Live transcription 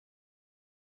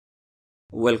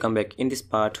Welcome back. In this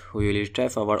part, we will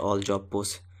retrieve our all job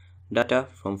post data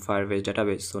from FireBase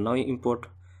database. So now we import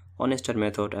onStar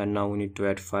method, and now we need to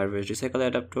add FireBase recycle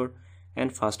adapter.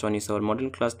 And first one is our model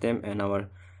class name, and our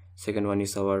second one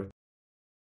is our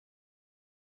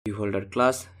viewholder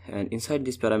class. And inside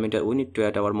this parameter, we need to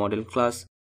add our model class,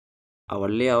 our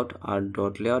layout,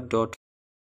 our.layout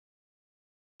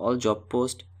all job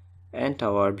post, and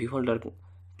our viewholder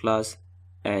class,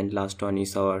 and last one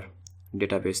is our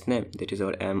database name, that is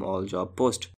our all job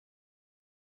post.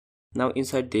 Now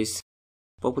inside this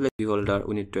popular viewholder,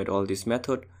 we need to add all this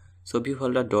method. So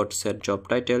viewholder.set job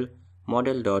title,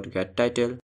 model.get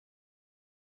title,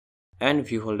 and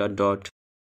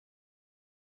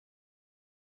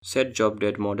viewholder.set job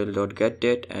date, model.get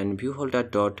date, and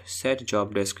viewholder.set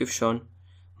job description,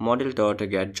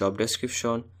 model.get job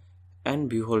description, and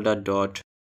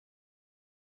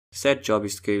viewholder.set job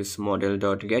skills,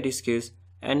 model.get skills,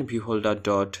 and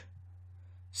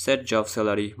viewholder.set job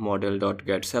salary,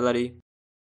 model.get salary.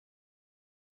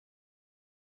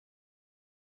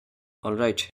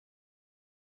 Alright,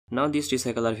 now this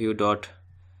recycler view dot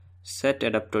set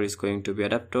adapter is going to be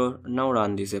adapter. Now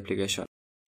run this application.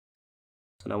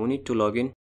 So now we need to log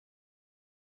in.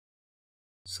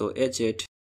 So h8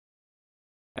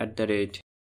 @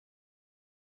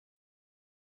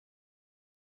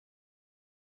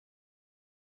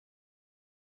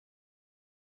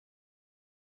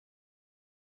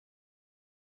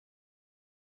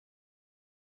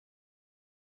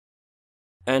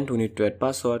 and we need to add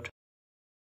password.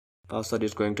 Password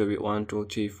is going to be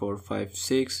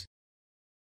 123456.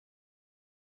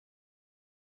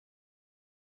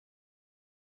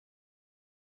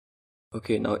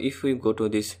 Okay, now if we go to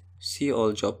this see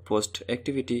all job post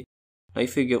activity, now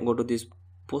if we go to this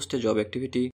post a job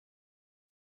activity,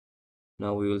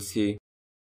 now we will see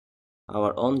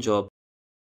our own job,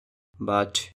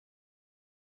 but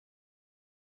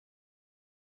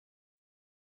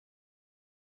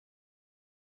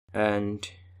and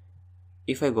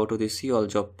if I go to the see all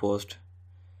job post,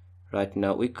 right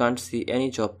now we can't see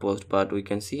any job post, but we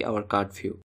can see our cart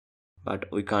view, but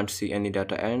we can't see any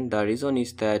data. And the reason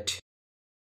is that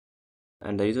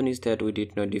we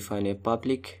did not define a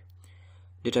public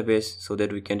database so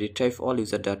that we can retrieve all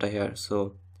user data here.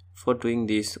 So for doing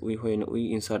this, when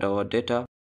we insert our data,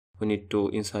 we need to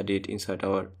insert it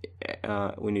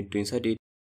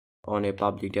on a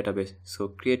public database. So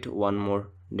create one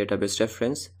more database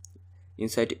reference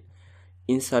inside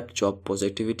insert job post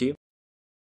activity.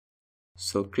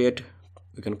 So we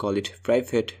can call it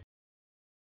private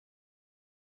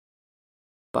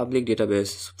public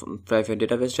database. Private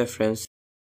database reference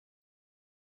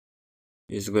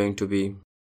is going to be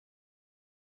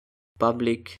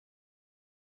public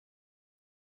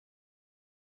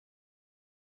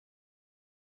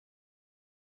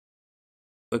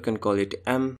we can call it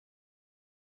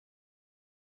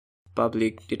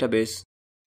public database,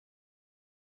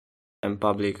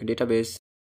 public database,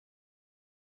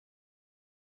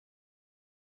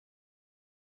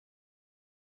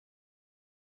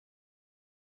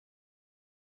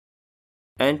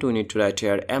 and we need to write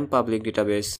here public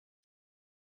database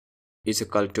is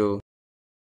equal to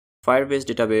FireBase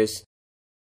database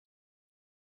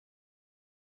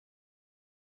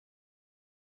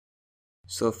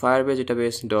so FireBase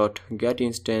database dot get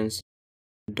instance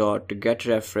dot get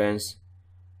reference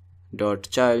dot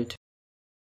child,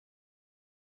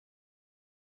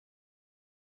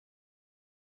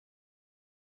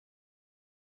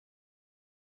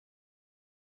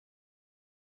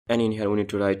 and in here we need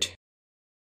to write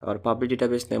our public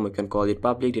database name. We can call it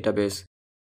public database,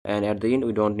 and at the end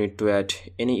we don't need to add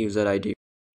any user ID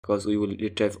because we will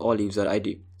retrieve all user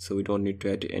ID, so we don't need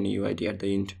to add any UID at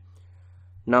the end.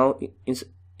 Now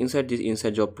inside this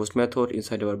inside job post method,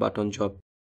 inside our button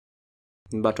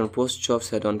post job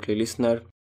set on click listener,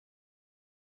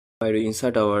 I will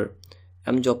insert our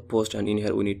job post, and in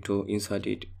here we need to insert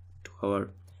it to our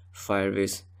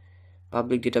FireBase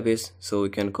public database. So we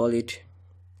can call it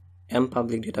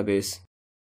public database.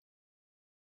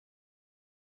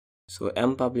 So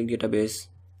public database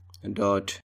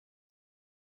dot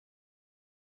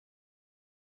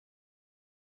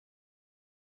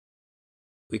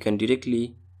we can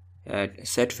directly add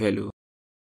set value.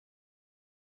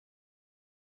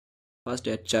 First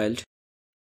add child,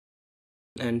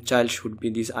 and child should be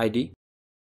this ID,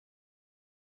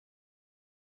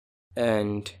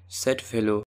 and set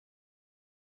value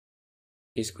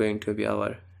is going to be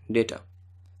our data.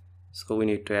 So we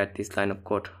need to add this line of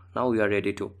code. Now we are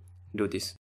ready to do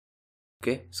this.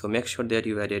 Okay, so make sure that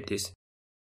you added this.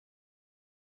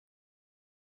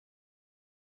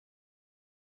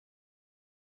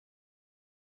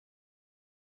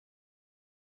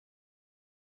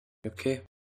 Okay,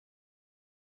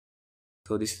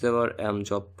 so this is our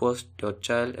job post dot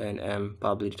child and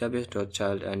public database dot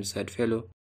child and set value.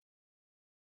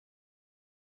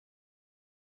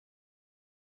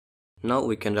 Now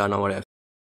we can run our app.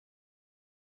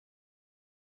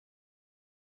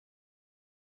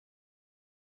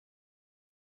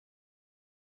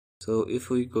 So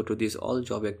if we go to this all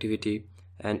job activity,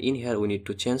 and in here we need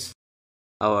to change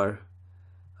our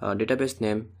database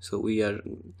name. So we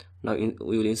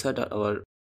will insert our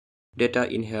data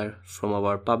in here from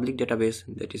our public database,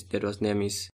 that was name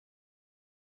is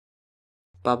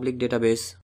public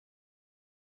database.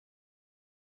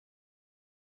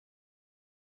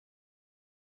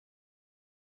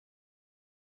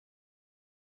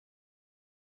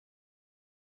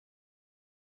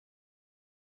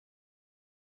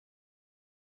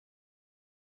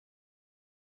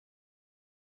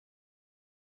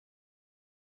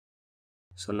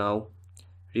 So now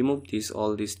remove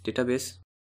all this database.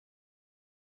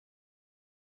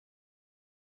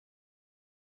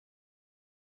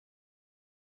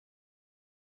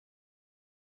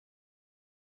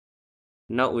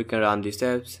 Now we can run these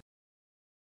apps.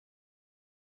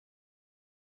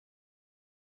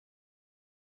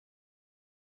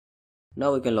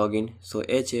 Now we can log in. So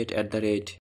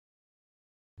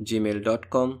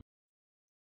h8@gmail.com,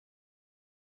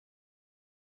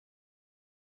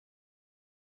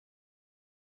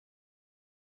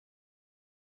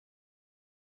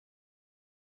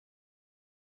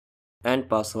 and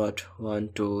password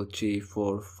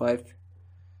 12345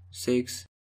 6.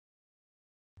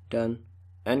 Done,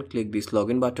 and click this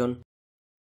login button.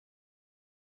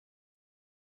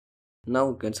 Now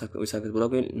we successfully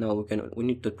login. Now we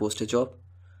need to post a job.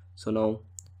 So now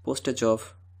post a job.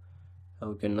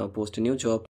 We can now post a new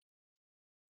job.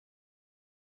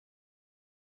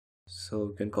 So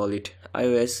we can call it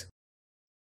iOS,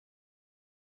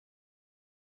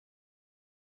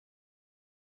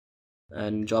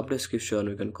 and job description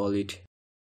we can call it,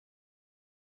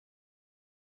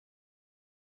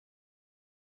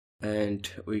 and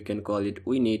we can call it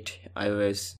we need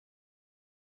iOS.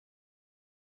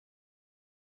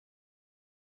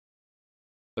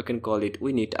 We can call it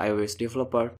we need iOS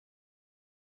developer.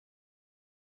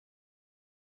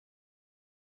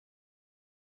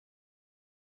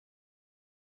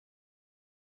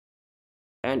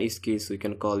 And skills we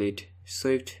can call it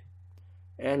Swift,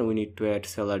 and we need to add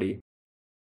salary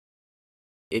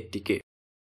 80k.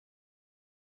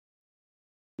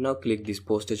 Now click this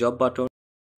post a job button,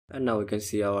 and now we can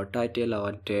see our title,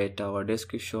 our date, our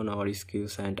description, our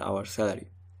skills and our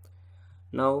salary.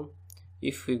 Now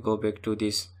if we go back to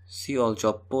this see all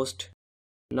job post,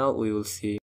 now we will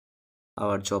see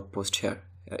our job post here.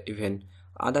 Even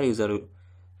other user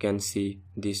can see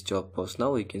this job post.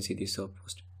 Now we can see this job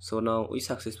post. So now we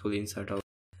successfully insert our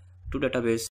two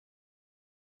database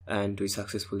and we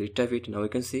successfully type it. Now we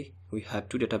can see we have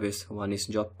two database, one is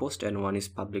job post and one is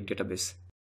public database.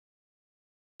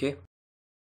 Okay,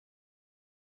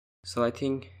 so I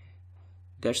think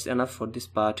that's enough for this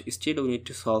part. Still we need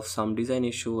to solve some design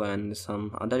issue and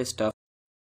some other stuff,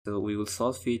 so we will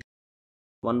solve it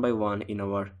one by one in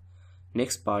our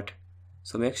next part.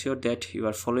 So make sure that you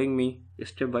are following me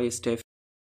step by step.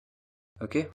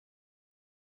 Okay,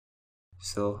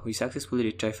 so we successfully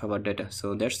retrieve our data.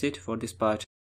 So that's it for this part.